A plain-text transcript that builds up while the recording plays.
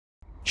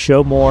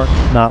Show more,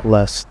 not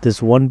less.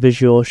 This one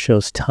visual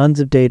shows tons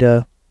of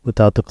data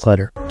without the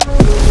clutter.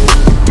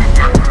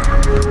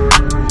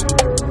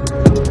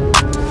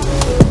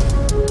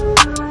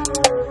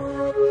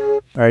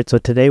 Alright, so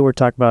today we're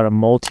talking about a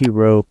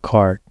multi-row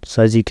card.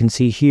 So as you can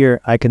see here,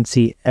 I can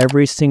see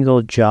every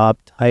single job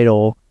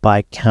title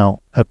by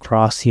count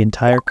across the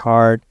entire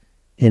card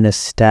in a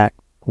stacked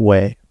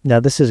way. Now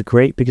this is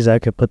great because I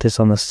could put this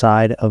on the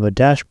side of a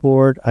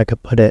dashboard. I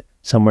could put it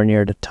somewhere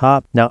near the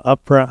top. Now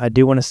up front, I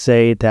do want to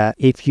say that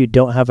if you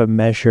don't have a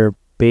measure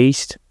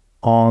based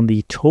on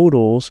the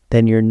totals,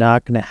 then you're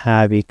not going to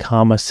have a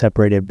comma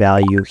separated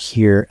value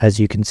here, as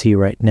you can see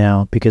right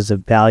now, because the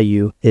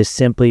value is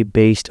simply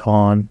based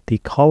on the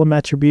column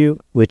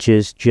attribute, which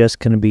is just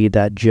going to be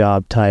that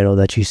job title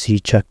that you see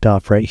checked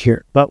off right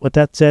here. But with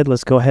that said,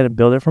 let's go ahead and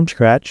build it from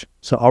scratch.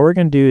 So all we're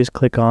going to do is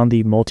click on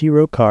the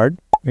multi-row card.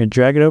 We're going to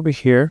drag it over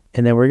here,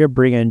 and then we're going to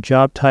bring in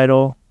job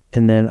title,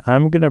 and then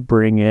I'm going to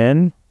bring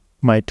in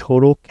my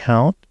total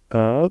count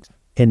of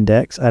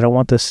index. I don't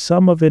want the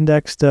sum of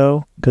index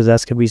though, because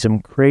that's going to be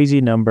some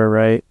crazy number,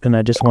 right? And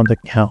I just want the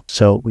count.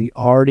 So we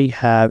already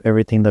have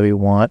everything that we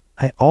want.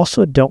 I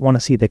also don't want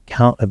to see the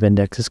count of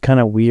index. It's kind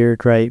of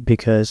weird, right?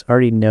 Because I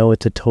already know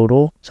it's a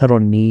total, so I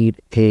don't need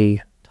a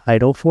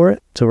title for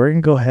it. So we're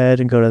going to go ahead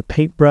and go to the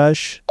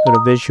paintbrush, go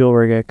to visual.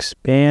 We're going to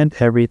expand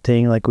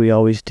everything like we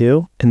always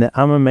do. And then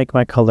I'm going to make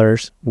my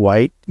colors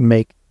white,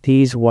 make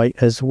these white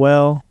as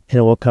well.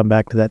 And we'll come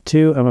back to that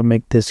too. I'm going to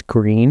make this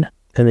green.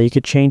 And then you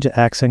could change the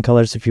accent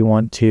colors if you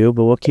want to,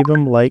 but we'll keep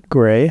them light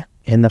gray.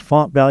 And the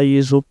font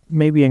values, will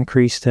maybe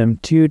increase them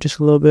too, just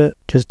a little bit,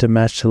 just to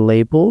match the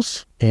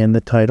labels and the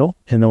title.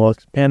 And then we'll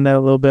expand that a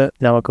little bit.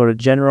 Now we'll go to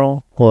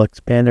general. We'll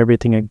expand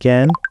everything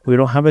again. We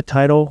don't have a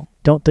title.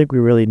 Don't think we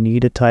really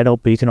need a title,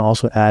 but you can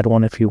also add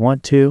one if you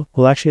want to.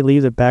 We'll actually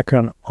leave the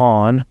background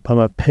on, but I'm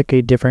going to pick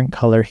a different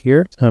color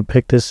here. So I'm going to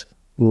pick this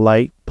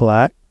light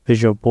black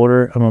visual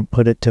border. I'm going to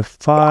put it to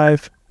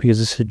 5. Because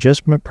this is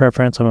just my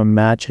preference. I'm going to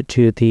match it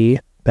to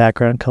the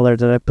background color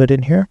that I put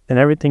in here. And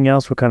everything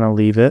else we'll kind of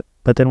leave it.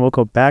 But then we'll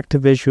go back to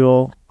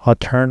visual. I'll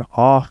turn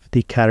off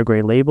the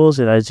category labels.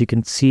 And as you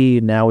can see,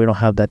 now we don't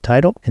have that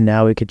title. And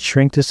now we could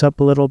shrink this up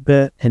a little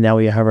bit. And now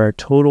we have our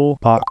total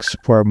box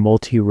for our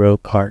multi-row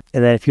card.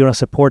 And then if you want to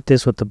support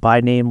this with the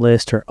by name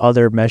list or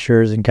other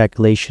measures and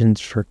calculations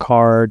for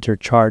cards or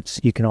charts,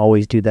 you can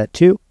always do that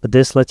too. But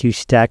this lets you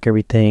stack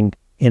everything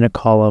in a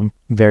column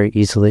very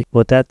easily.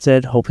 With that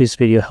said, hopefully this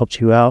video helped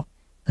you out,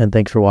 and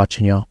thanks for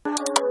watching, y'all.